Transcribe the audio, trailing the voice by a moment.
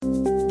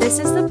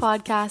This is the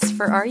podcast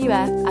for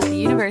RUF at the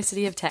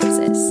University of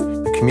Texas.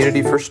 A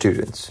community for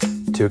students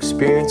to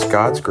experience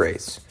God's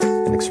grace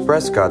and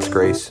express God's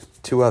grace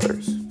to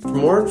others. For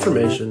more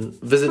information,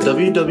 visit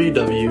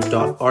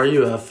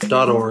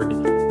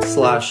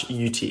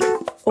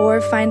www.ruf.org/UT.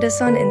 Or find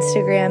us on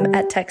Instagram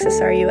at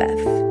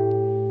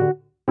TexasRUF.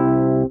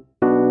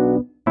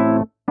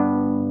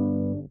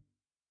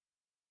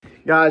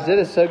 Guys, it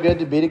is so good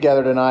to be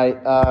together tonight.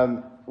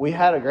 We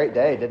had a great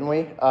day, didn't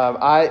we?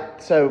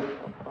 So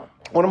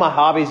one of my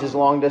hobbies is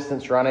long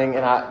distance running,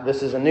 and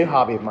this is a new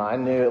hobby of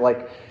mine, new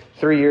like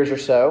 3 years or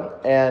so.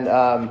 And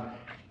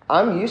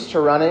I'm used to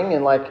running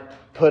and like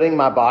putting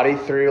my body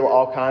through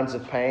all kinds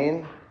of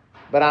pain,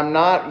 but I'm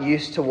not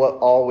used to what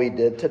all we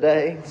did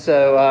today.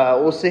 So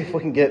we'll see if we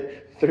can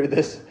get through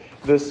this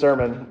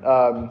sermon.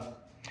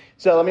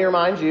 So let me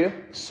remind you,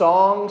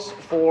 Songs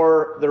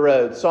for the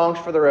Road. Songs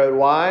for the Road.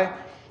 Why?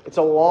 It's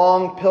a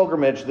long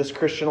pilgrimage, this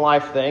Christian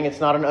life thing.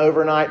 It's not an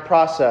overnight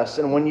process.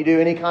 And when you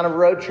do any kind of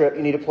road trip,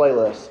 you need a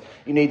playlist.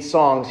 You need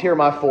songs. Here are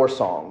my 4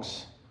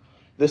 songs.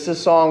 This is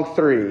song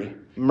 3,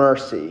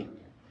 Mercy,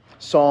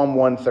 Psalm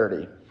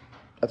 130.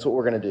 That's what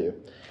we're going to do.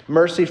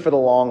 Mercy for the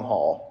long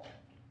haul.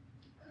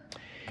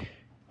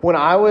 When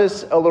I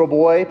was a little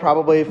boy,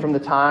 probably from the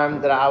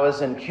time that I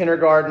was in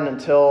kindergarten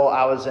until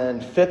I was in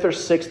 5th or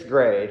 6th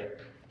grade,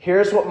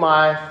 here's what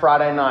my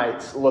Friday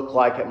nights looked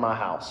like at my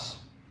house.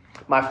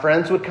 My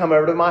friends would come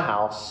over to my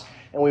house,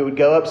 and we would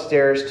go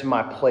upstairs to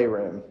my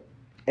playroom.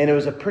 And it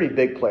was a pretty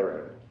big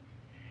playroom.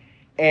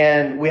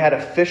 And we had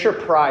a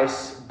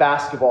Fisher-Price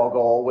basketball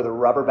goal with a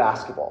rubber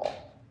basketball.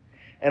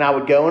 And I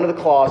would go into the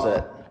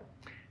closet,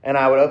 and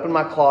I would open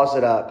my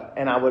closet up,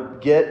 and I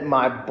would get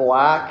my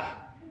black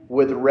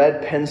with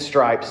red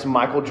pinstripes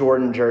Michael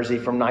Jordan jersey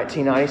from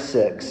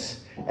 1996,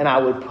 and I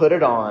would put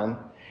it on.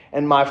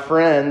 And my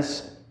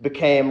friends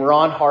became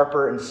Ron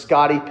Harper and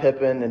Scottie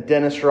Pippen and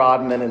Dennis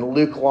Rodman and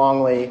Luke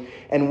Longley,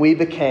 and we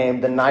became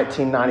the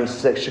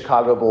 1996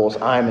 Chicago Bulls.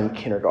 I'm in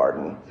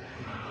kindergarten.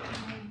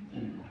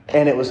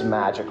 And it was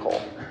magical.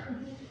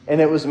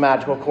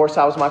 Of course,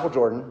 I was Michael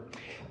Jordan.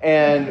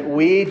 And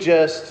we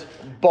just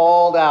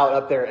balled out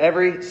up there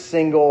every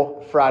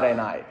single Friday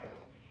night.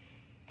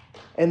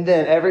 And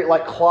then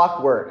like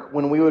clockwork,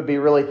 when we would be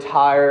really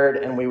tired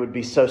and we would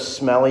be so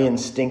smelly and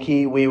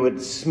stinky, we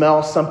would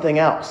smell something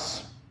else.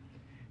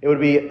 It would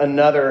be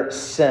another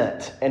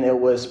scent, and it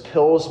was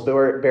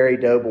Pillsbury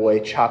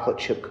Doughboy chocolate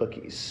chip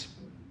cookies.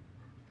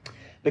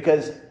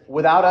 Because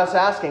without us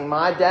asking,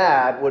 my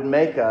dad would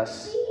make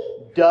us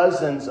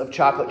dozens of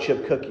chocolate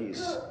chip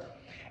cookies.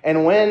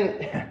 And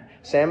when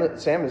Sam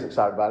is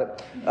excited about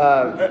it.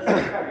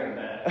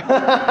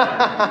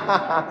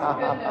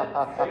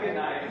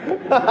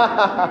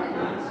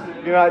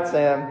 Good night,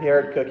 Sam. He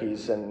heard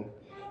cookies, and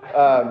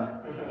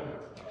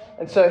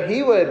so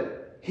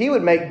he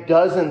would make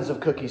dozens of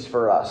cookies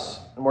for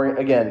us. And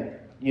again,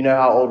 you know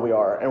how old we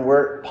are, and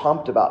we're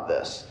pumped about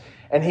this.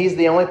 And he's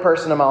the only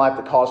person in my life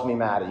that calls me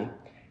Maddie.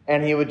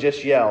 And he would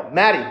just yell,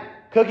 "Maddie,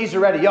 cookies are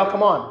ready. Y'all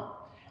come on."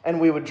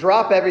 And we would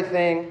drop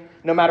everything,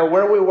 no matter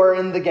where we were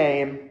in the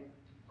game.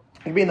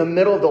 It'd be in the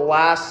middle of the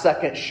last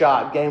second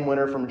shot, game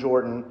winner from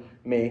Jordan,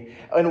 me.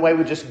 Anyway, we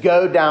would just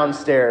go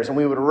downstairs, and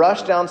we would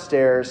rush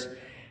downstairs,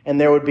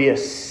 and there would be a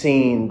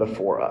scene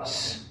before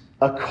us,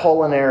 a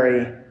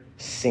culinary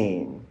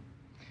scene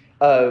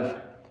of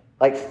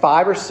like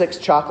 5 or 6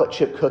 chocolate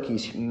chip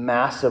cookies,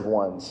 massive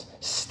ones,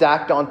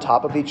 stacked on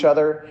top of each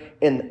other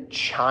in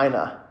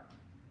china.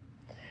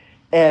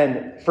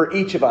 And for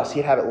each of us,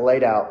 he'd have it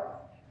laid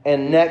out.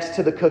 And next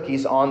to the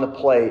cookies on the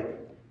plate,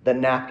 the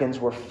napkins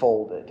were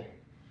folded.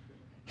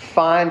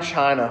 Fine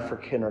china for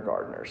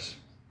kindergartners.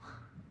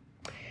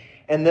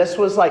 And this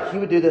was like, he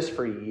would do this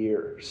for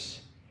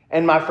years.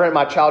 And my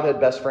childhood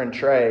best friend,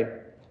 Trey,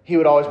 he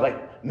would always be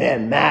like,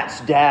 "Man, Matt's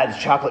dad's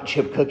chocolate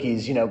chip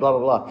cookies, blah, blah,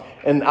 blah."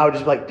 And I would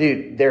just be like,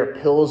 "Dude, they're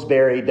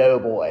Pillsbury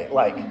Doughboy."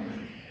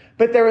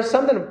 But there was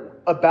something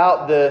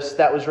about this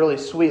that was really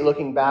sweet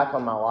looking back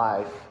on my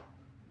life.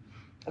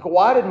 Like,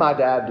 why did my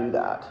dad do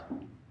that?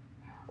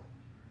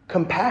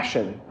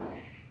 Compassion.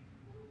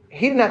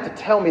 He didn't have to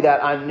tell me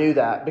that. I knew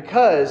that,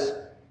 because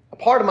a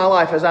part of my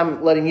life, as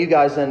I'm letting you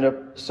guys into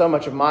so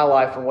much of my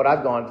life and what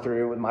I've gone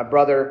through with my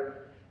brother,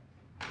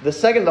 the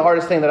second the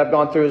hardest thing that I've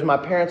gone through is my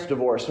parents'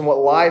 divorce and what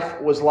life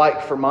was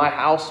like for my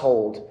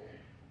household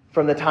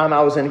from the time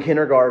I was in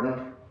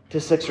kindergarten to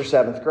 6th or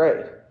 7th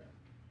grade.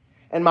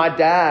 And my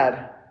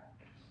dad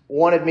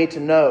wanted me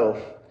to know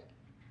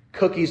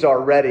cookies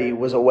are ready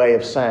was a way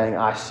of saying,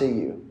 "I see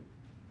you.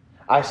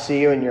 I see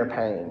you in your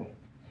pain.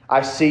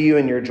 I see you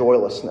in your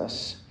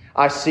joylessness.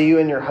 I see you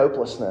in your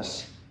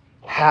hopelessness.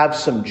 Have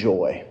some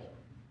joy."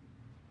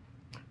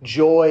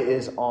 Joy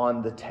is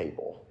on the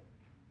table.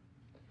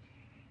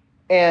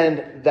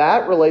 And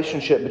that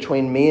relationship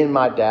between me and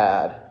my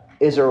dad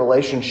is a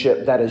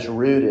relationship that is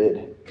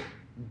rooted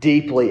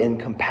deeply in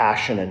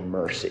compassion and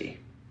mercy.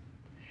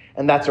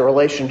 And that's a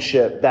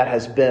relationship that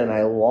has been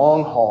a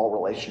long-haul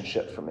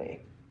relationship for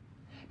me.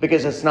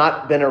 Because it's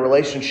not been a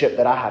relationship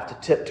that I have to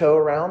tiptoe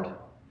around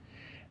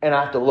and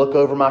I have to look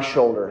over my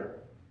shoulder.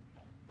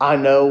 I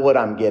know what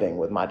I'm getting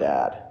with my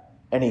dad.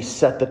 And he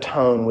set the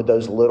tone with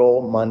those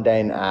little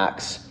mundane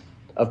acts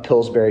of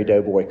Pillsbury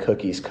Doughboy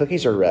cookies.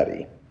 Cookies are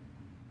ready.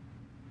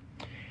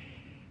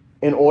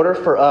 In order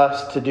for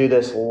us to do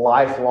this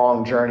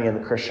lifelong journey in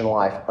the Christian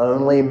life,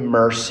 only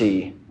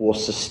mercy will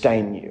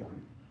sustain you.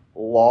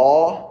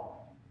 Law,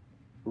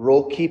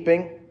 rule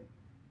keeping,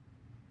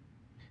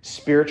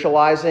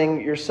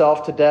 spiritualizing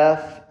yourself to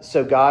death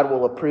so God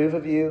will approve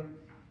of you,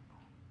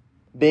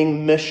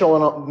 being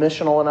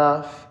missional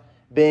enough,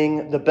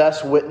 being the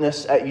best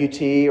witness at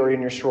UT or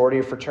in your sorority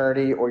or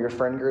fraternity or your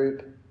friend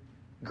group,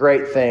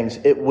 great things.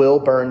 It will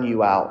burn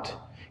you out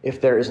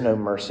if there is no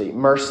mercy.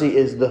 Mercy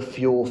is the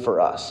fuel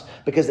for us,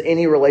 because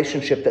any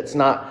relationship that's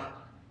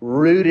not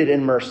rooted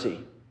in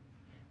mercy,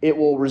 it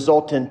will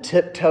result in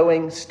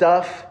tiptoeing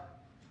stuff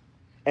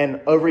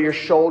and over your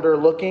shoulder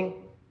looking,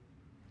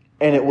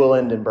 and it will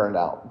end in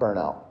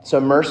burnout. So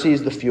mercy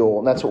is the fuel,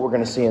 and that's what we're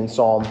going to see in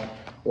Psalm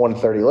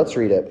 130. Let's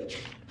read it.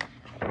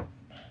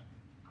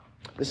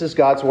 This is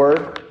God's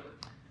word,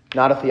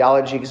 not a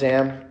theology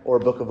exam or a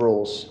book of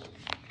rules,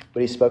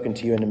 but he's spoken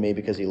to you and to me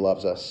because he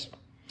loves us.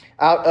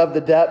 Out of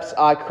the depths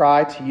I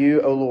cry to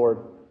you, O Lord.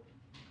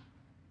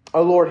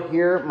 O Lord,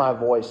 hear my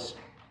voice.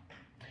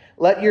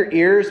 Let your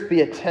ears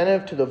be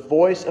attentive to the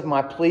voice of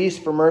my pleas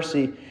for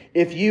mercy.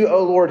 If you,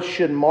 O Lord,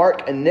 should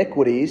mark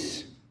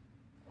iniquities,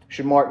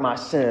 should mark my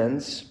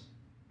sins,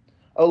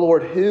 O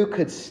Lord, who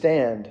could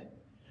stand?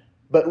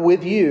 But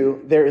with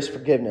you there is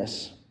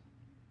forgiveness,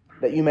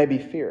 that you may be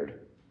feared.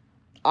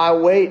 I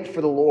wait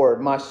for the Lord.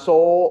 My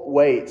soul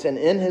waits, and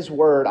in his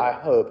word I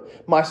hope.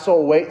 My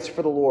soul waits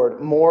for the Lord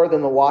more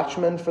than the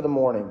watchman for the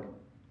morning.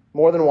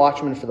 More than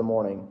watchmen for the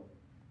morning.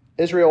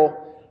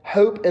 Israel,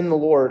 hope in the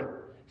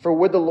Lord. For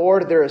with the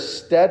Lord there is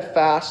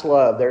steadfast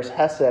love. There's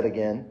Hesed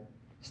again.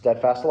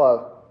 Steadfast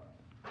love.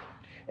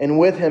 And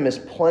with him is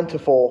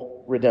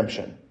plentiful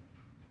redemption.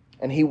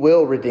 And he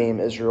will redeem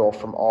Israel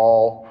from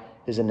all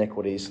his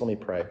iniquities. Let me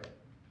pray.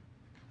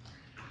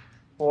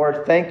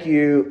 Lord, thank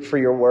you for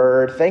your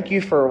word. Thank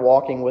you for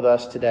walking with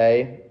us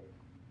today.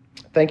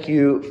 Thank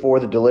you for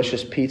the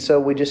delicious pizza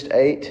we just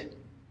ate.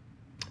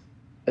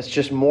 It's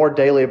just more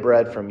daily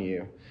bread from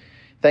you.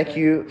 Thank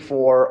you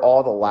for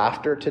all the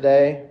laughter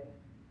today.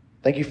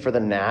 Thank you for the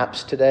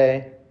naps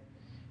today.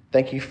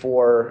 Thank you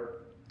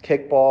for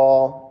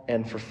kickball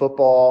and for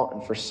football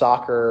and for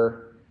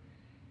soccer,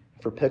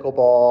 for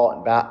pickleball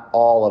and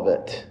all of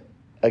it,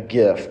 a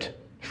gift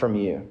from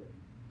you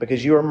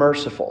because you are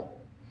merciful.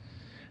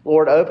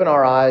 Lord, open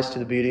our eyes to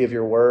the beauty of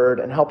your word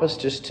and help us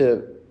just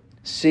to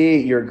see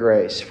your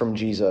grace from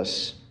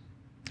Jesus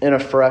in a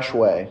fresh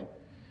way,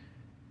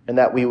 and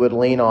that we would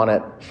lean on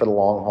it for the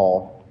long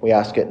haul. We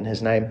ask it in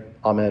his name.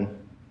 Amen.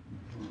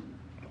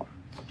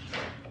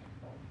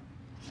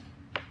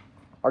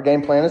 Our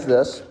game plan is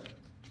this.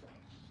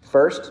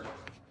 First,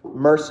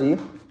 mercy.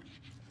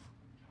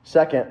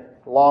 Second,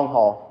 long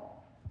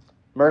haul.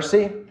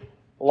 Mercy,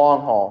 long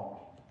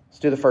haul. Let's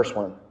do the first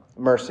one.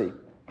 Mercy.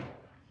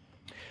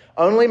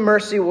 Only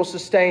mercy will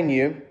sustain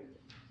you.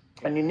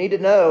 And you need to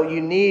know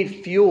you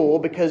need fuel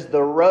because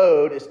the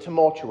road is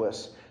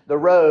tumultuous. The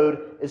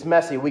road is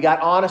messy. We got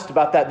honest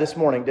about that this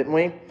morning, didn't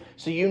we?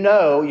 So you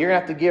know you're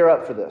going to have to gear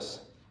up for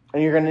this.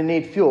 And you're going to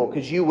need fuel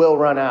because you will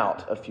run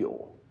out of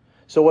fuel.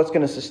 So what's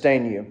going to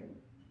sustain you?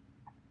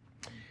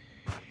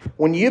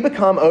 When you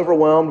become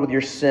overwhelmed with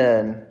your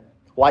sin,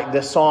 like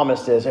the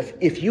psalmist is,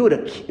 if you were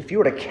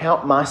to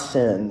count my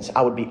sins,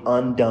 I would be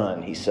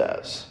undone, he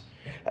says.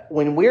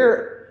 When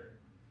we're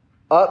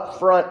up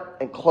front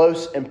and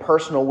close and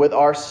personal with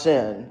our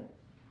sin,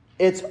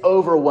 it's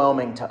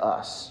overwhelming to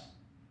us.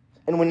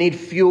 And we need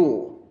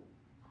fuel.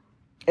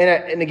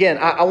 And again,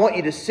 I want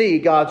you to see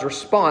God's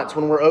response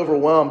when we're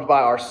overwhelmed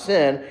by our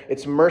sin.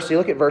 It's mercy.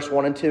 Look at verse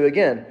 1 and 2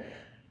 again.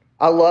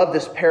 I love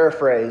this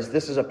paraphrase.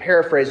 This is a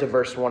paraphrase of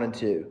verse 1 and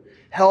 2.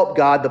 Help,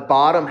 God, the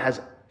bottom has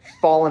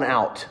fallen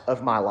out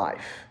of my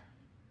life.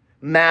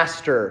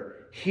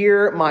 Master,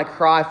 hear my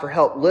cry for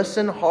help.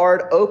 Listen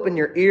hard, open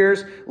your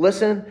ears.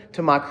 Listen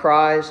to my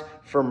cries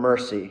for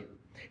mercy.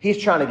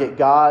 He's trying to get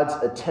God's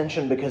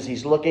attention because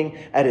he's looking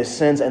at his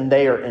sins, and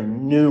they are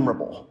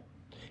innumerable.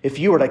 If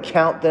you were to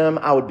count them,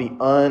 I would be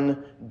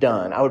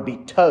undone. I would be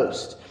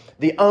toast.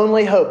 The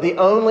only hope, the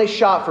only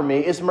shot for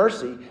me is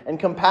mercy and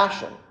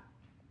compassion.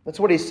 That's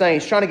what he's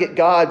saying. He's trying to get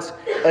God's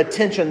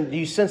attention.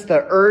 You sense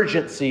the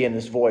urgency in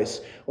his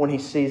voice when he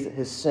sees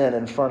his sin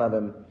in front of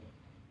him.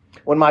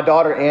 When my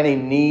daughter Annie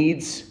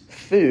needs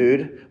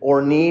food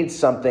or needs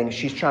something,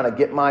 she's trying to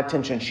get my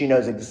attention. She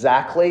knows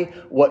exactly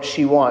what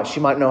she wants. She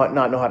might not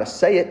know how to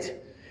say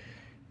it,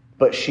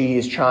 but she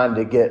is trying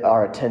to get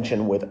our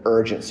attention with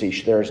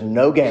urgency. There's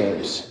no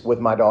games with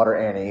my daughter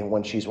Annie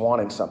when she's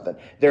wanting something.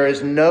 There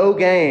is no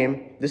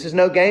game. This is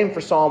no game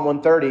for Psalm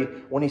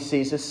 130 when he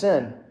sees his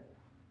sin.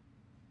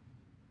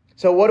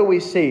 So what do we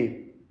see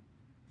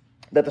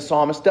that the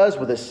psalmist does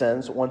with his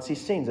sins once he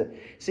sees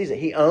it?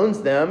 He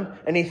owns them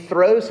and he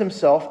throws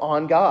himself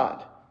on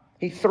God.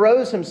 He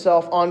throws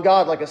himself on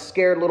God like a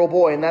scared little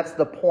boy, and that's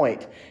the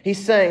point.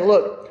 He's saying,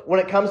 look, when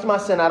it comes to my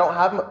sin, I don't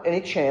have any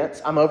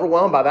chance. I'm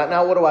overwhelmed by that.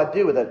 Now what do I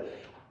do with it?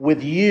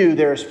 With you,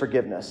 there's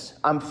forgiveness.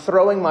 I'm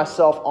throwing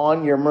myself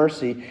on your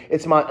mercy.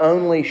 It's my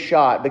only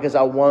shot because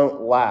I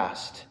won't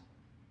last.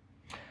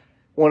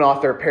 One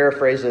author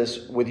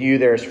paraphrases, with you,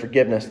 there's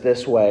forgiveness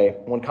this way.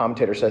 One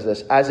commentator says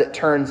this, as it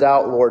turns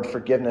out, Lord,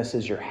 forgiveness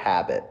is your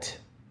habit.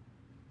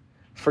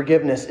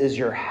 Forgiveness is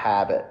your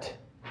habit.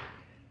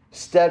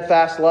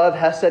 Steadfast love,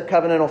 hesed,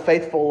 covenantal,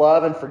 faithful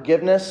love, and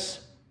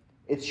forgiveness,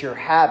 it's your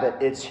habit.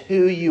 It's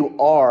who you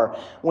are.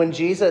 When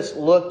Jesus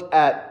looked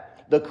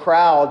at the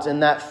crowds in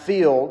that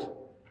field,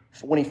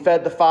 when he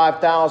fed the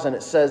 5,000,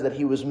 it says that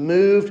he was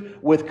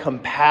moved with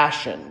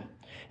compassion.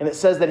 And it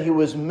says that he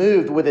was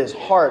moved with his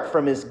heart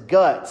from his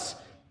guts,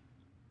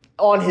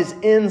 on his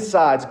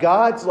insides.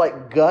 God's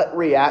gut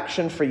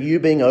reaction for you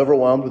being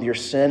overwhelmed with your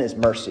sin is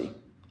mercy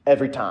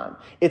every time.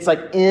 It's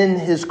in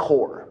his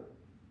core.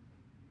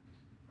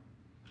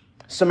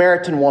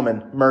 Samaritan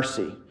woman,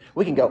 mercy.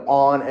 We can go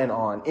on and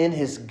on. In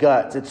his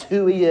guts, it's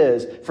who he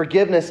is.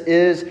 Forgiveness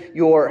is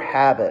your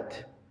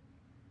habit.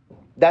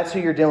 That's who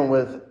you're dealing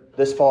with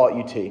this fall at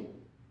UT.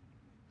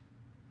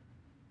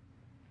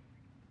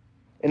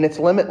 And it's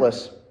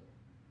limitless.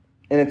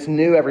 And it's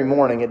new every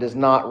morning. It does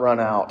not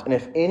run out. And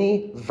if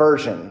any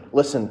version of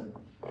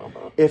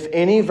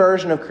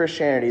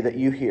Christianity that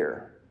you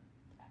hear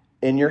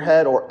in your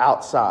head or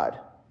outside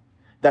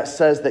that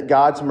says that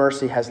God's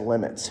mercy has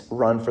limits,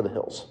 run for the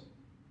hills.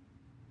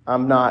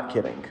 I'm not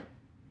kidding.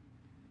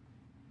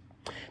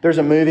 There's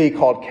a movie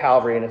called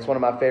Calvary, and it's one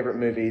of my favorite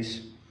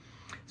movies.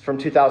 It's from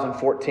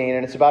 2014,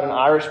 and it's about an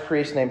Irish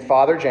priest named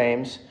Father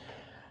James.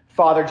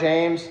 Father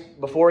James,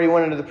 before he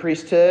went into the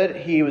priesthood,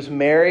 he was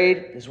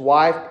married. His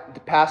wife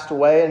passed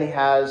away, and he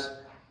has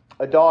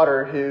a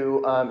daughter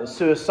who is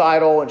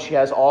suicidal, and she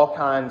has all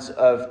kinds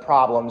of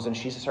problems, and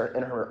she's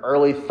in her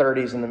early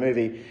 30s in the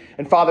movie.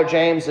 And Father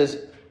James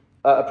is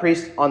a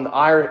priest on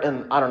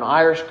an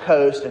Irish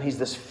coast, and he's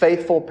this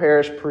faithful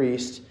parish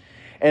priest.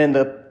 And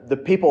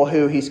the people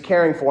who he's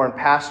caring for and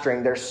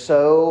pastoring, they're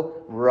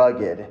so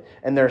rugged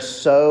and they're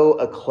so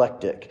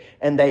eclectic,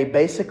 and they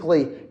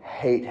basically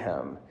hate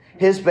him.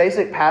 His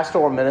basic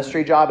pastoral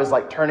ministry job is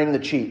turning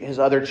his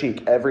other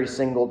cheek every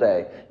single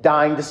day,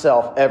 dying to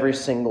self every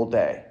single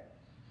day.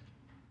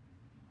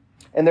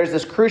 And there's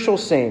this crucial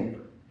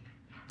scene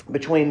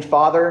between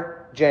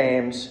Father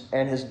James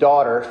and his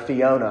daughter,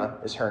 Fiona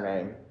is her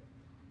name.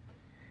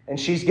 And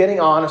she's getting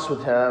honest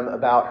with him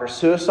about her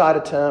suicide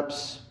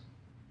attempts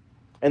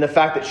and the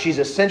fact that she's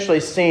essentially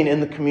seen in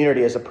the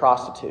community as a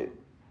prostitute.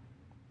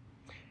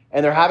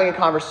 And they're having a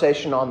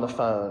conversation on the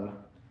phone.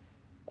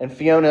 And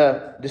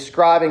Fiona,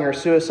 describing her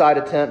suicide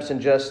attempts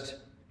and just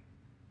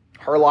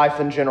her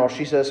life in general,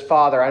 she says,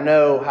 Father, I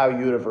know how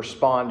you would have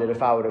responded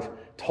if I would have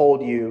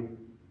told you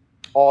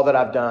all that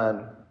I've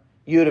done.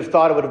 You would have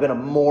thought it would have been a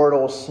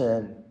mortal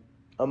sin.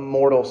 A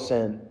mortal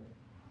sin.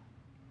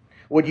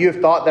 Would you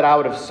have thought that I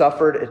would have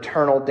suffered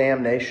eternal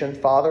damnation,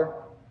 Father?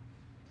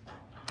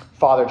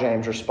 Father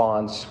James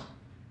responds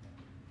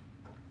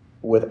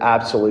with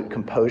absolute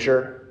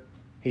composure.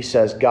 He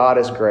says, God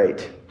is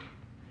great,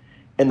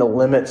 and the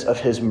limits of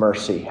his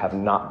mercy have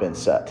not been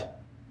set.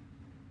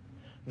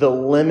 The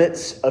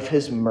limits of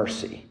his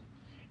mercy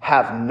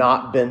have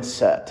not been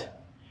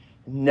set.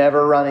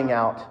 Never running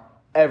out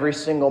every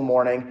single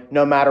morning,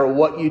 no matter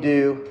what you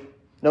do,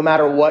 no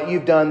matter what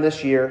you've done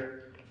this year,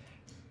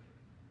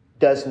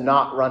 does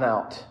not run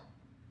out.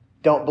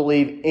 Don't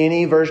believe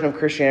any version of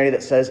Christianity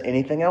that says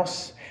anything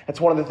else.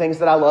 That's one of the things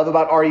that I love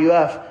about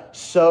RUF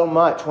so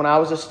much when I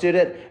was a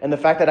student, and the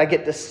fact that I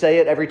get to say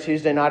it every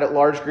Tuesday night at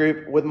large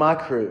group with my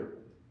crew.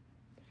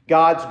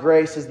 God's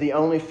grace is the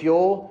only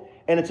fuel,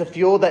 and it's a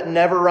fuel that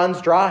never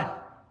runs dry.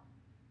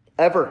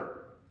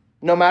 Ever.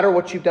 No matter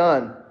what you've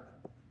done.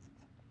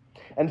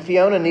 And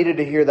Fiona needed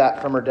to hear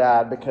that from her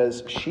dad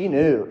because she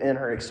knew in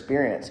her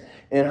experience,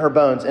 in her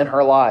bones, in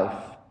her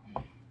life,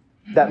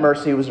 that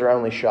mercy was her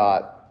only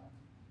shot.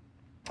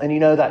 And you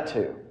know that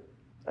too.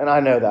 And I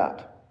know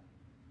that.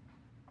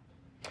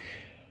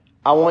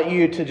 I want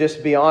you to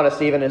just be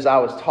honest, even as I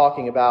was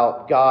talking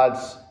about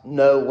God's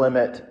no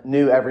limit,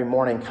 new every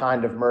morning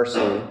kind of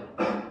mercy.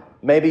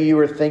 Maybe you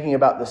were thinking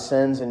about the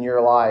sins in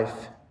your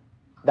life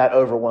that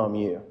overwhelm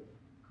you.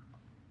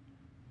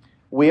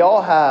 We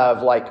all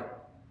have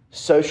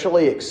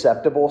socially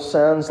acceptable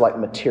sins like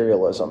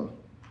materialism.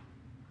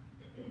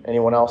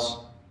 Anyone else?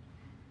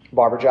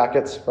 Barber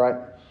jackets, right?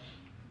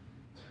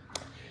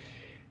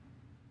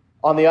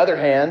 On the other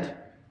hand,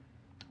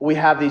 we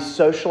have these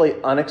socially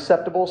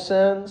unacceptable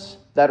sins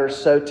that are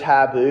so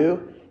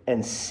taboo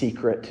and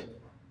secret.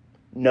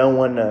 No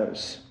one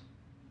knows.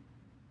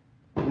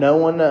 No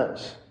one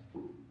knows.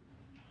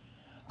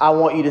 I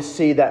want you to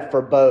see that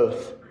for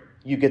both,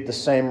 you get the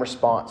same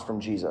response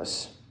from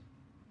Jesus.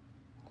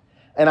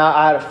 And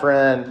I had a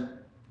friend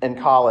in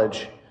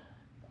college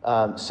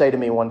say to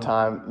me one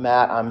time,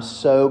 Matt, I'm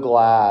so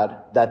glad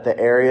that the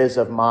areas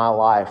of my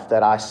life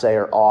that I say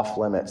are off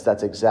limits,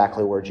 that's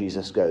exactly where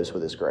Jesus goes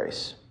with his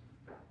grace.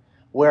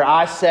 Where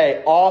I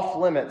say off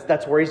limits,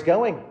 that's where he's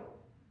going.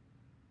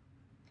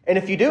 And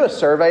if you do a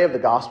survey of the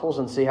Gospels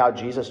and see how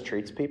Jesus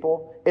treats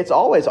people, it's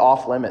always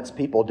off limits,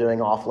 people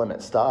doing off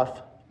limit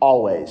stuff,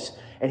 always.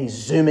 And he's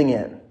zooming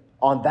in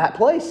on that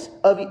place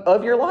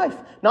of your life,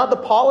 not the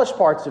polished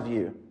parts of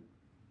you.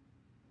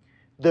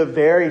 The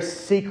very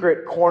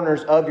secret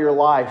corners of your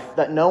life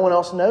that no one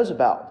else knows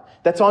about.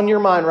 That's on your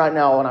mind right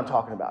now when I'm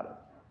talking about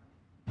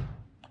it.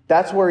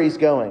 That's where he's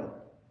going.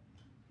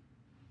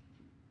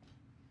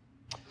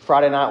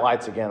 Friday Night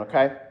Lights again,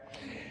 okay?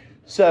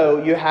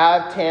 So you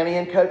have Tammy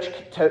and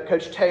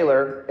Coach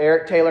Taylor,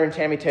 Eric Taylor and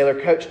Tammy Taylor.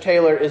 Coach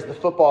Taylor is the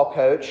football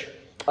coach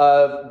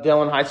of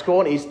Dillon High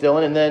School in East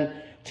Dillon. And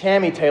then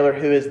Tammy Taylor,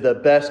 who is the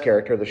best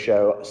character of the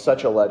show,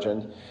 such a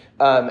legend.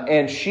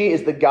 And she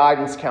is the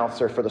guidance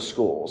counselor for the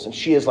schools. And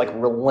she is like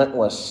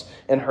relentless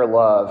in her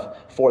love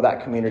for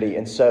that community.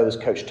 And so is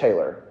Coach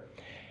Taylor.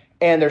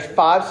 And there's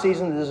 5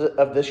 seasons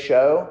of this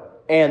show.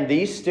 And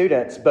these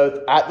students,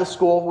 both at the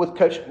school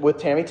with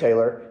Tammy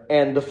Taylor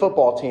and the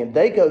football team,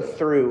 they go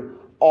through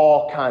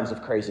all kinds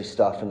of crazy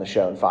stuff in the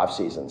show in 5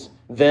 seasons.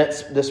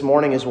 Vince, this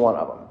morning, is one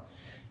of them.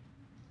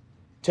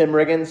 Tim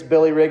Riggins,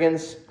 Billy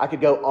Riggins, I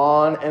could go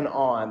on and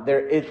on.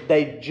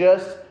 They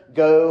just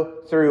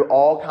go through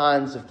all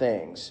kinds of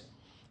things.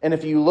 And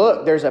if you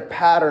look, there's a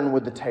pattern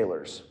with the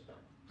Taylors.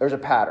 There's a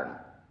pattern.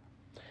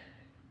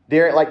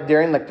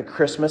 During the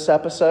Christmas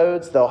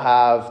episodes, they'll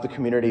have the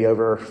community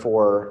over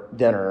for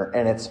dinner,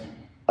 and it's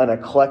an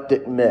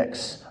eclectic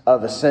mix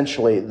of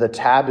essentially the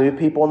taboo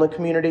people in the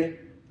community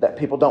that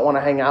people don't want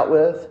to hang out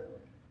with,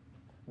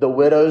 the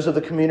widows of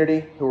the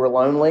community who are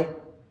lonely,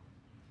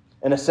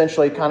 and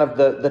essentially kind of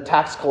the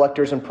tax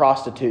collectors and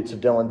prostitutes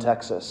of Dillon,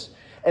 Texas.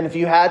 And if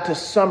you had to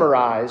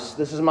summarize,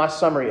 this is my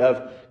summary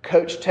of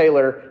Coach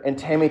Taylor and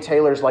Tammy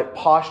Taylor's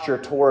posture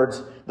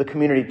towards the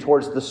community,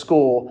 towards the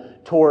school,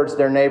 towards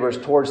their neighbors,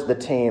 towards the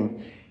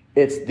team.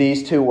 It's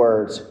these 2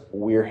 words: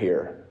 we're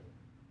here.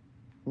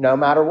 No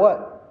matter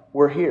what,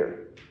 we're here.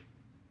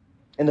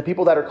 And the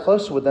people that are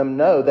close with them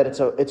know that it's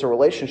a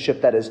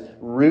relationship that is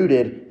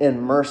rooted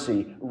in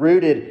mercy,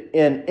 rooted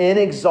in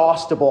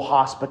inexhaustible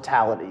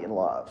hospitality and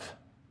love.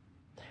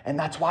 And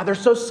that's why they're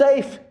so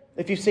safe.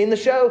 If you've seen the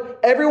show,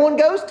 everyone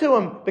goes to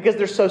them because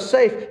they're so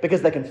safe,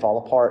 because they can fall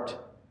apart,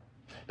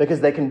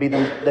 because they can be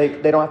them.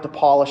 They don't have to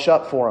polish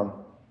up for them.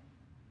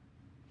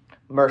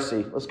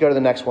 Mercy. Let's go to the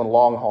next one.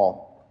 Long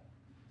haul.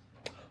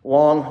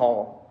 Long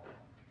haul.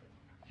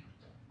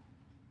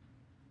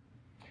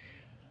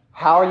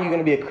 How are you going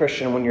to be a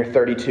Christian when you're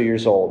 32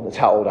 years old? That's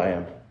how old I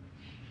am.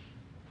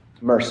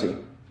 Mercy.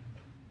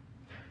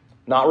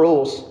 Not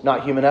rules,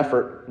 not human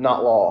effort,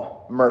 not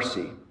law.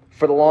 Mercy.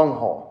 For the long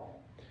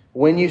haul.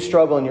 When you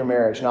struggle in your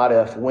marriage, not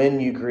if. When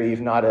you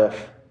grieve, not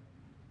if.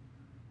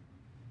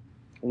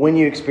 When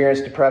you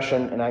experience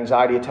depression and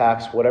anxiety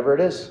attacks, whatever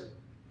it is.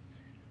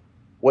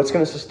 What's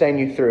going to sustain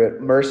you through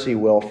it? Mercy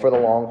will, for the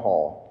long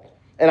haul.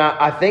 And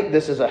I think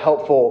this is a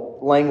helpful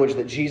language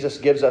that Jesus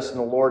gives us in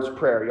the Lord's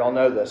Prayer. Y'all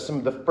know this. Some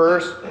of the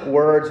first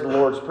words of the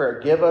Lord's Prayer.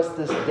 Give us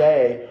this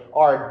day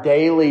our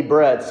daily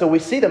bread. So we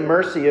see the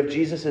mercy of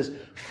Jesus'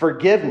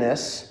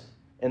 forgiveness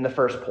in the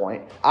first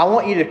point. I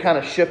want you to kind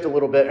of shift a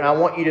little bit, and I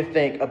want you to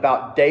think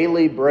about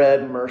daily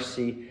bread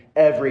mercy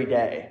every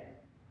day.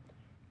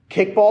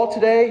 Kickball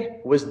today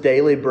was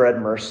daily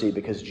bread mercy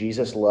because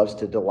Jesus loves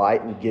to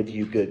delight and give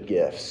you good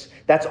gifts.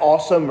 That's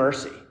also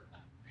mercy.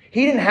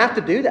 He didn't have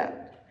to do that.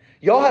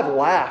 Y'all have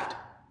laughed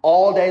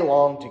all day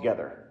long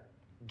together.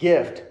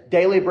 Gift,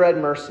 daily bread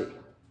mercy.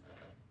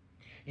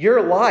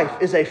 Your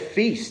life is a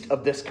feast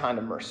of this kind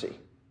of mercy.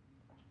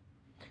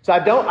 So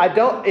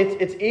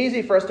it's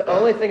easy for us to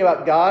only think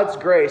about God's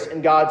grace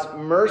and God's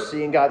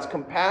mercy and God's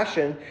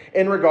compassion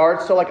in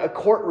regards to a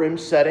courtroom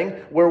setting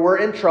where we're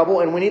in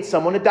trouble and we need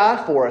someone to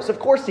die for us. Of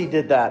course he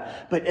did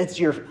that, but it's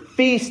your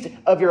feast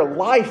of your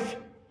life.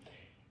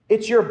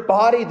 It's your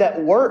body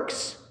that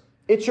works.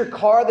 It's your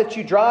car that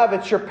you drive.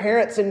 It's your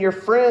parents and your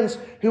friends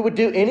who would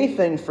do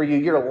anything for you.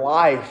 Your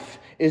life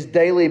is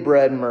daily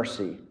bread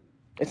mercy.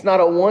 It's not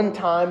a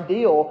one-time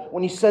deal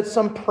when you said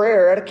some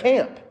prayer at a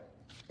camp.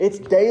 It's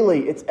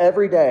daily. It's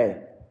every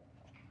day.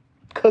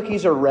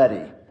 Cookies are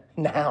ready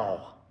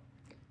now.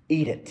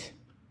 Eat it.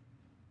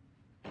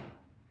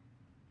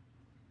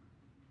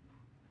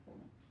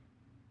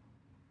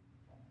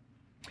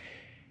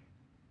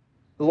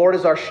 The Lord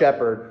is our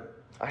shepherd.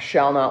 I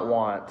shall not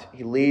want.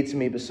 He leads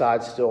me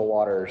beside still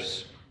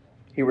waters.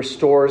 He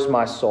restores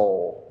my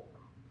soul.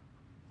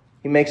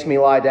 He makes me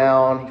lie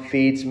down. He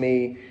feeds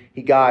me.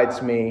 He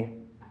guides me.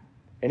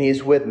 And He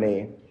is with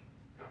me.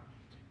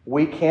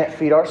 We can't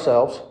feed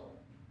ourselves.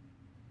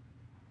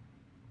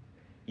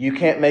 You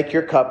can't make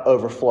your cup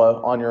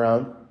overflow on your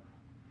own.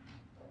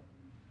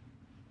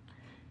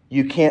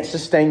 You can't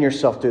sustain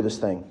yourself through this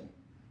thing.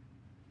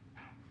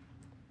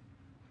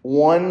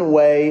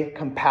 One-way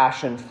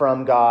compassion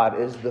from God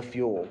is the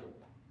fuel.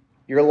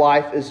 Your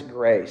life is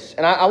grace.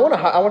 And I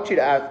want you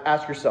to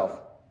ask yourself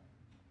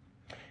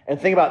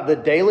and think about the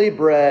daily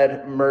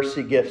bread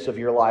mercy gifts of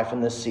your life in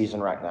this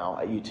season right now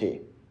at UT.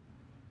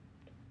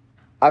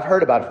 I've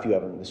heard about a few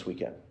of them this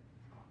weekend.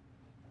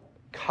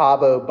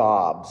 Cabo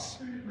Bob's.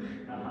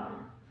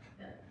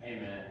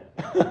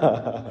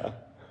 Amen.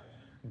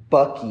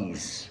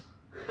 Buc-ee's.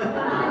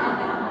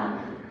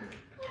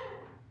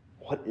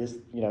 What is,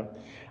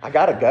 I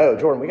gotta go.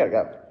 Jordan, we gotta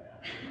go.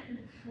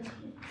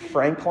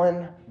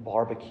 Franklin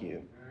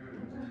Barbecue.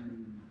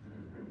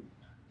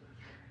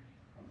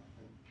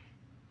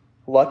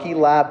 Lucky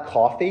Lab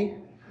Coffee.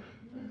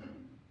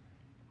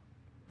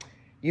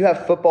 You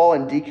have football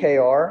in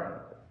DKR.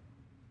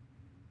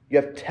 You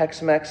have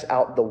Tex-Mex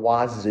out the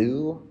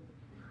wazoo.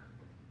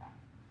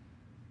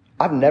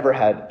 I've never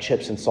had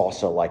chips and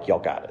salsa like y'all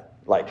got it.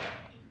 Like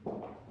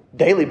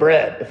Daily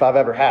Bread, if I've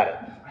ever had it.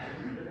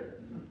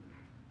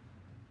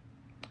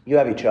 You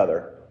have each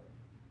other.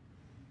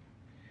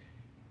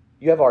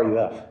 You have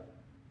RUF.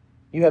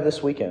 You have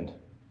this weekend.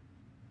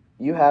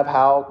 You have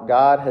how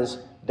God has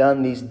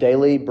done these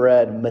Daily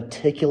Bread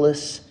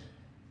meticulous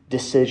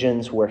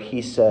decisions where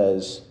he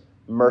says,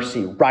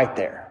 mercy right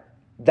there.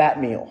 That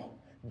meal,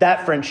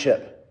 that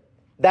friendship,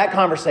 that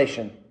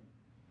conversation.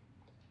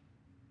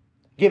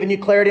 Giving you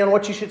clarity on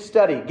what you should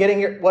study,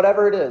 getting your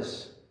whatever it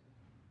is.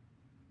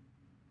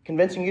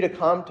 Convincing you to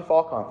come to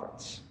fall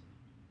conference.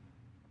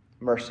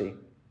 Mercy.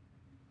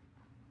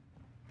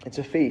 It's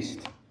a feast.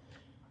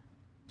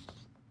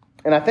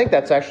 And I think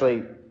that's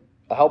actually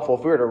helpful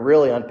if we were to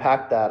really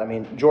unpack that. I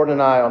mean, Jordan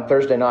and I on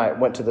Thursday night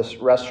went to this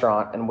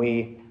restaurant and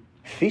we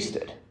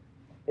feasted.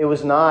 It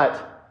was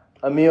not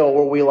a meal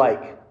where we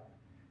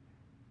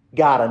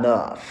got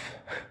enough.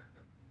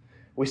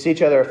 We see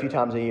each other a few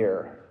times a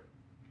year.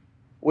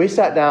 We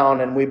sat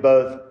down and we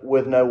both,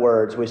 with no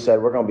words, we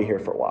said, we're going to be here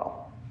for a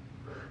while.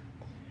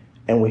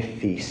 And we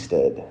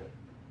feasted.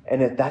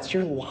 And if that's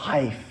your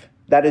life,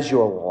 that is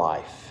your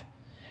life.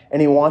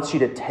 And he wants you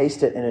to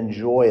taste it and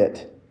enjoy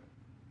it.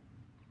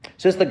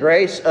 So it's the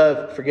grace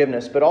of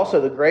forgiveness, but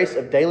also the grace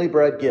of daily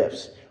bread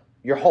gifts,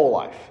 your whole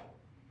life.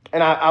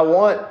 And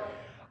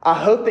I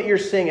hope that you're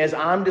seeing, as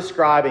I'm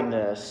describing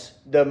this,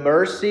 the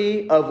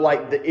mercy of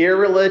the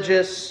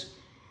irreligious,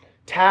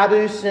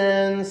 taboo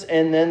sins,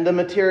 and then the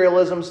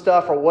materialism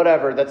stuff or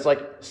whatever that's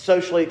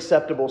socially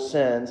acceptable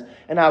sins,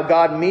 and how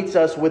God meets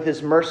us with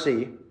his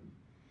mercy.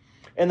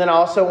 And then I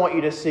also want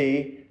you to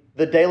see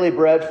the daily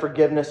bread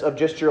forgiveness of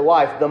just your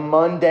life, the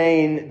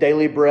mundane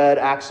daily bread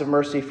acts of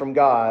mercy from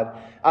God.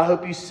 I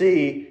hope you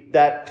see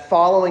that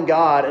following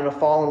God in a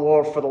fallen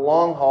world for the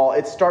long haul,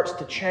 it starts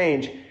to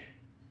change.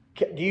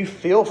 Do you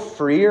feel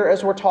freer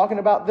as we're talking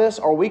about this?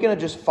 Are we going to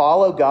just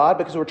follow God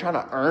because we're trying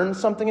to earn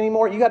something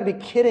anymore? You got to be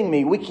kidding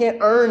me. We can't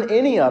earn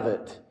any of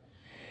it.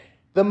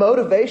 The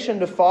motivation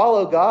to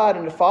follow God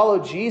and to follow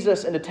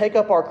Jesus and to take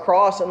up our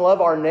cross and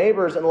love our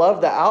neighbors and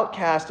love the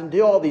outcast and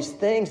do all these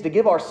things, to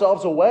give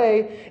ourselves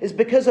away, is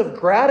because of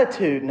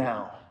gratitude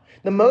now.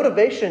 The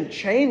motivation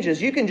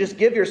changes. You can just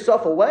give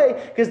yourself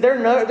away because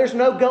there's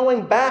no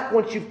going back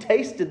once you've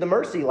tasted the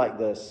mercy like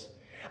this.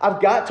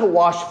 I've got to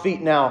wash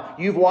feet now.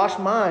 You've washed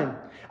mine.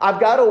 I've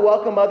got to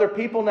welcome other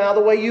people now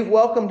the way you've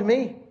welcomed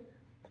me.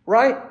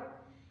 Right?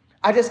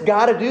 I just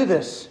got to do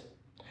this.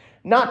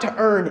 Not to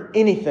earn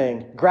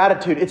anything.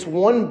 Gratitude. It's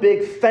one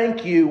big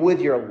thank you with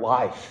your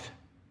life.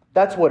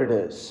 That's what it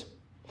is.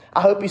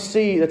 I hope you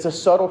see it's a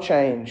subtle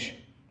change.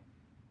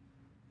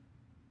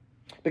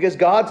 Because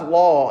God's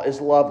law is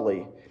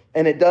lovely.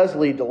 And it does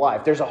lead to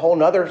life. There's a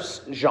whole other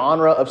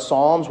genre of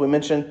Psalms. We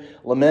mentioned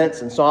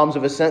laments and Psalms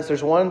of Ascents.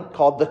 There's one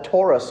called the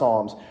Torah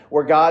Psalms,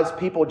 where God's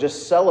people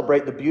just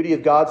celebrate the beauty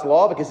of God's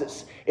law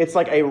because it's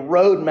like a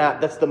roadmap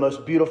that's the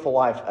most beautiful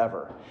life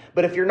ever.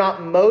 But if you're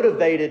not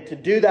motivated to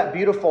do that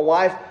beautiful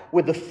life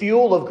with the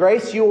fuel of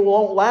grace, you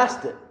won't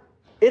last it.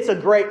 It's a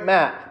great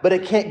map, but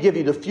it can't give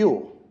you the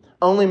fuel.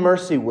 Only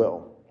mercy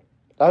will.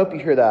 I hope you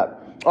hear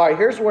that. All right,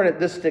 here's where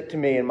this stick to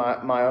me in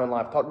my own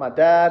life. Talk to my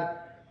dad.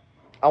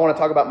 I want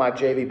to talk about my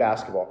JV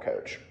basketball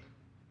coach.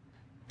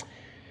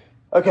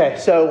 Okay,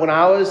 so when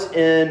I was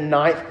in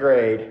 9th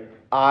grade,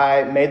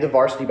 I made the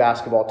varsity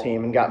basketball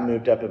team and got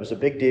moved up. It was a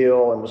big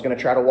deal and was going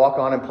to try to walk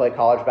on and play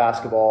college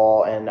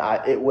basketball, and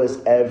it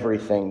was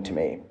everything to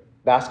me.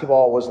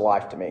 Basketball was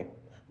life to me.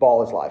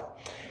 Ball is life.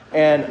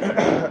 And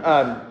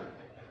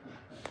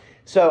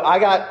so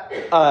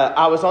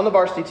I was on the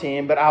varsity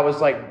team, but I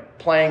was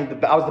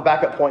I was the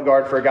backup point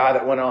guard for a guy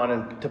that went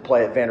on to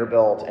play at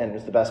Vanderbilt and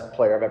was the best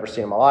player I've ever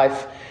seen in my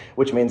life,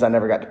 which means I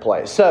never got to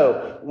play.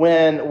 So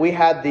when we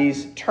had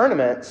these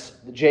tournaments,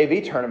 the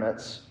JV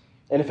tournaments,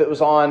 and if it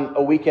was on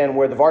a weekend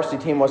where the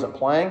varsity team wasn't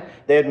playing,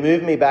 they would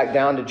move me back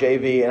down to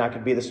JV and I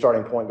could be the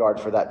starting point guard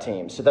for that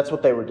team. So that's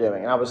what they were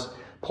doing. And I was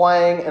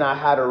playing and I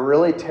had a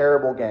really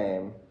terrible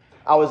game.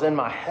 I was in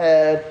my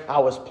head. I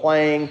was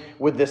playing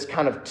with this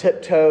kind of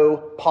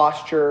tiptoe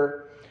posture.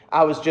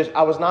 I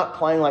was not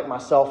playing like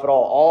myself at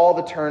all. All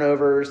the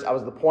turnovers, I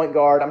was the point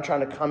guard. I'm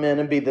trying to come in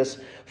and be this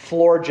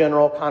floor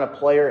general kind of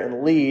player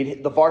and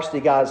lead. The varsity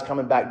guy's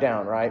coming back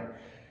down, right?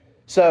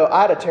 So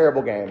I had a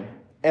terrible game.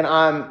 And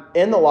I'm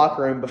in the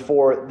locker room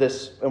before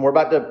this, and we're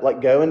about to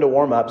go into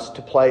warm-ups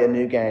to play a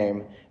new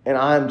game, and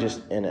I'm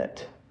just in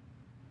it.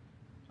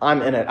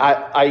 I'm in it.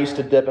 I used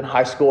to dip in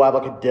high school. I have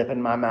like a dip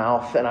in my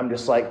mouth, and I'm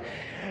just like,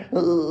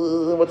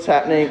 what's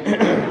happening?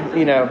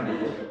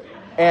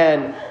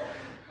 And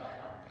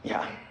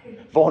yeah,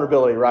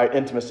 vulnerability, right?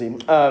 Intimacy.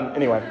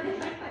 Anyway,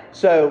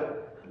 so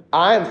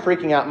I am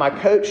freaking out. My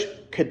coach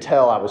could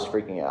tell I was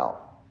freaking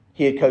out.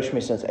 He had coached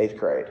me since 8th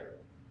grade.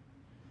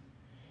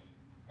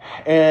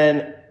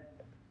 And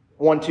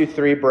 1, 2,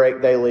 3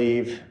 break, they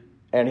leave.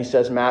 And he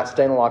says, Matt,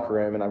 stay in the locker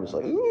room. And I was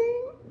like,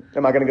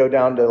 am I going to go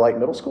down to like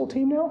middle school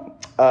team now?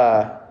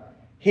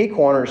 He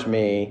corners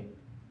me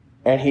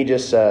and he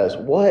just says,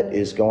 what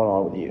is going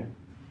on with you?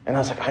 And I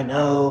was like, I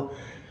know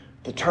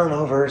the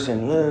turnovers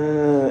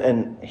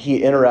and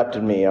he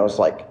interrupted me. I was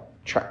like,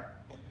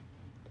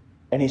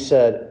 and he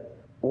said,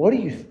 what are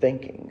you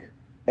thinking?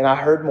 And I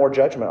heard more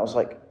judgment. I was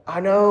like, I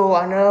know.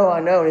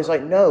 And he's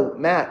like, no,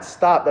 Matt,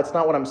 stop. That's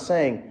not what I'm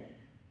saying.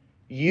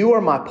 You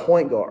are my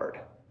point guard.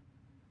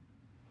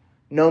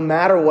 No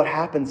matter what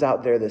happens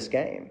out there this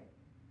game.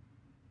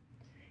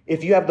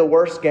 If you have the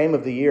worst game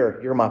of the year,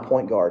 you're my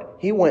point guard.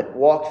 He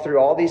walked through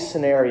all these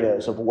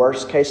scenarios of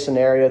worst case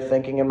scenario,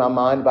 thinking in my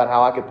mind about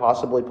how I could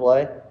possibly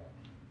play.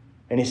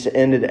 And he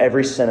ended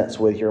every sentence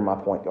with, you're my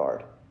point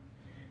guard.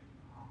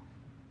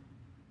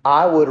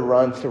 I would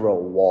run through a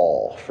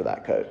wall for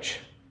that coach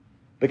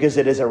because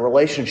it is a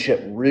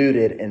relationship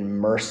rooted in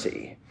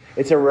mercy.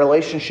 It's a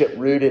relationship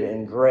rooted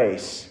in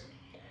grace.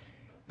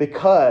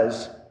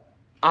 Because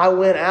I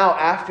went out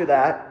after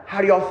that.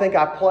 How do y'all think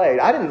I played?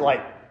 I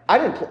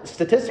didn't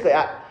statistically,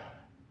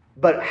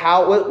 but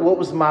what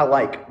was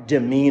my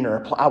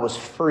demeanor? I was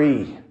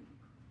free.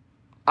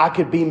 I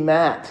could be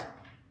Matt.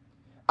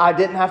 I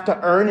didn't have to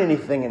earn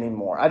anything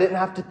anymore. I didn't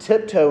have to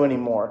tiptoe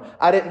anymore.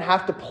 I didn't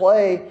have to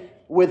play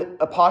with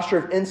a posture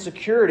of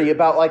insecurity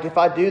about if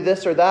I do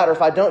this or that, or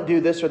if I don't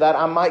do this or that,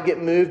 I might get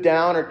moved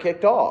down or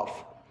kicked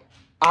off.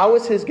 I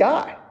was his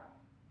guy.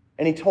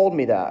 And he told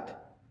me that.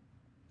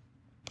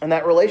 And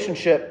that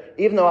relationship,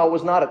 even though I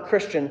was not a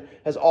Christian,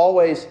 has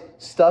always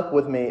stuck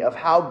with me of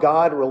how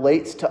God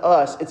relates to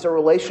us. It's a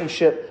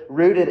relationship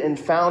rooted and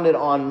founded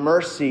on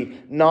mercy,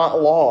 not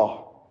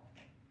law.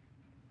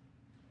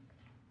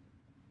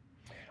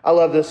 I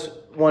love this.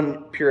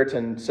 One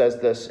Puritan says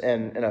this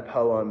in a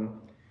poem.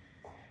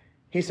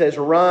 He says,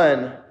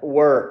 run,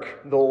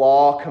 work, the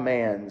law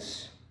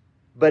commands,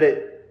 but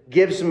it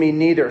gives me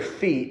neither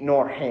feet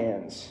nor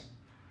hands.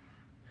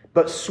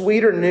 But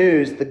sweeter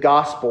news the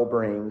gospel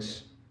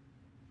brings.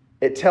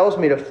 It tells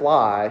me to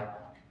fly,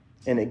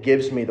 and it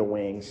gives me the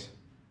wings.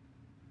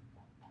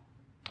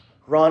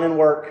 Run and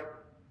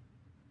work.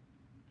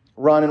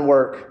 Run and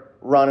work.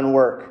 Run and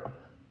work.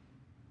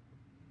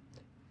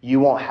 You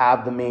won't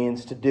have the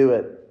means to do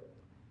it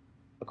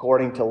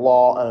according to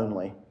law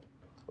only,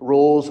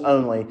 rules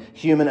only,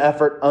 human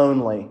effort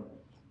only,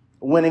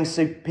 winning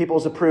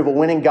people's approval,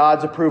 winning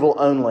God's approval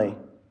only.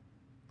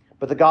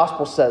 But the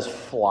gospel says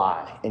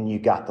fly, and you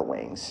got the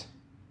wings.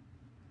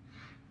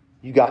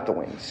 You got the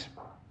wings.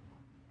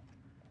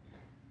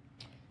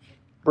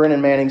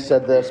 Brennan Manning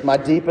said this, my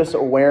deepest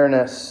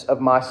awareness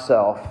of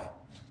myself.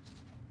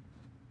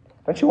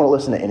 Don't you want to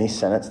listen to any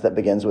sentence that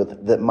begins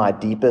with my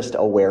deepest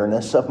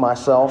awareness of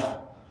myself?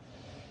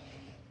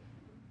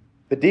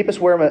 The deepest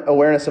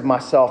awareness of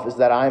myself is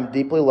that I am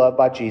deeply loved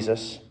by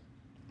Jesus,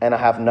 and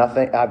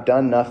I've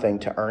done nothing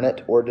to earn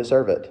it or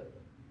deserve it.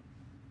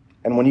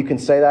 And when you can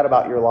say that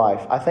about your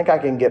life, I think I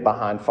can get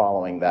behind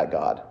following that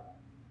God.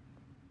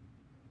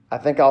 I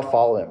think I'll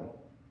follow him.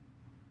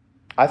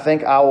 I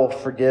think I will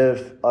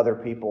forgive other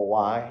people.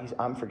 Why?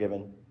 I'm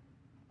forgiven.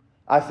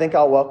 I think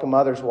I'll welcome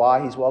others.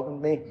 Why? He's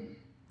welcomed me.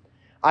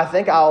 I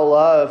think I'll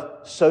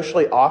love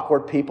socially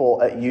awkward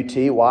people at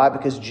UT. Why?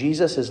 Because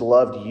Jesus has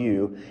loved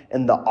you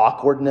in the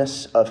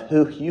awkwardness of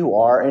who you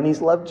are, and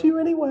he's loved you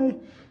anyway.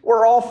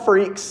 We're all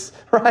freaks,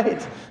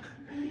 right?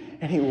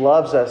 And he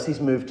loves us. He's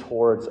moved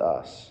towards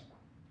us.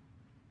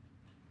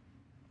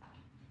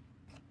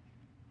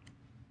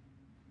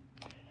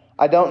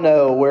 I don't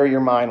know where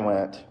your mind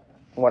went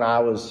when I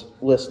was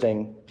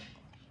listing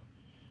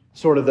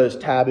sort of those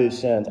taboo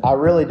sins. I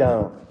really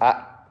don't.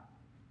 I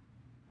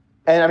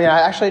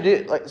actually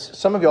do.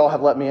 Some of y'all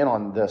have let me in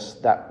on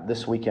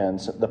this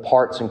weekend, the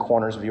parts and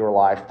corners of your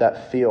life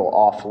that feel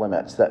off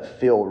limits, that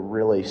feel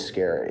really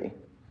scary.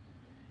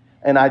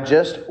 And I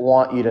just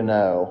want you to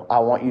know, I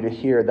want you to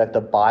hear that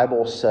the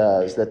Bible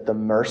says that the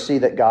mercy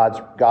that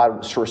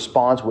God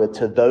responds with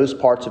to those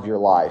parts of your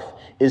life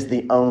is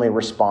the only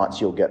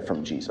response you'll get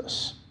from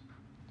Jesus.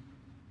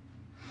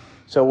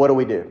 So what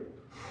do?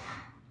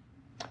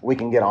 We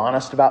can get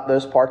honest about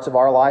those parts of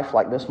our life,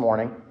 like this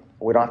morning.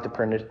 We don't have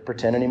to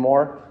pretend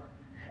anymore.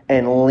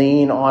 And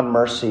lean on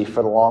mercy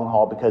for the long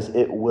haul because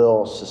it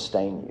will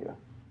sustain you.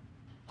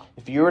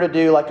 If you were to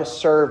do a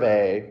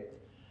survey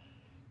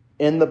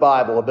in the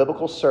Bible, a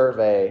biblical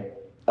survey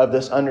of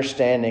this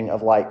understanding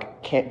of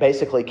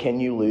can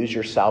you lose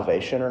your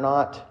salvation or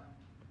not?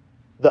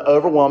 The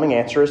overwhelming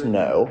answer is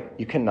no,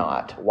 you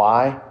cannot.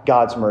 Why?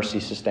 God's mercy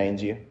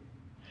sustains you.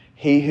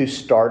 He who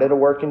started a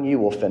work in you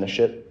will finish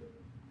it.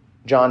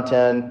 John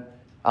 10,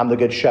 I'm the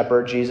good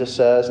shepherd, Jesus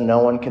says. No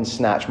one can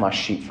snatch my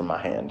sheep from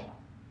my hand.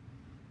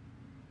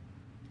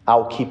 I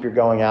will keep your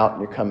going out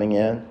and your coming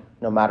in,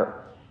 no matter.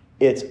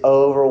 It's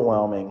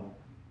overwhelming.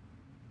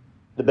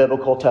 The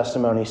biblical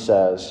testimony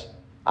says,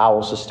 I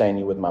will sustain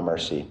you with my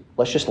mercy.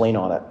 Let's just lean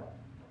on it.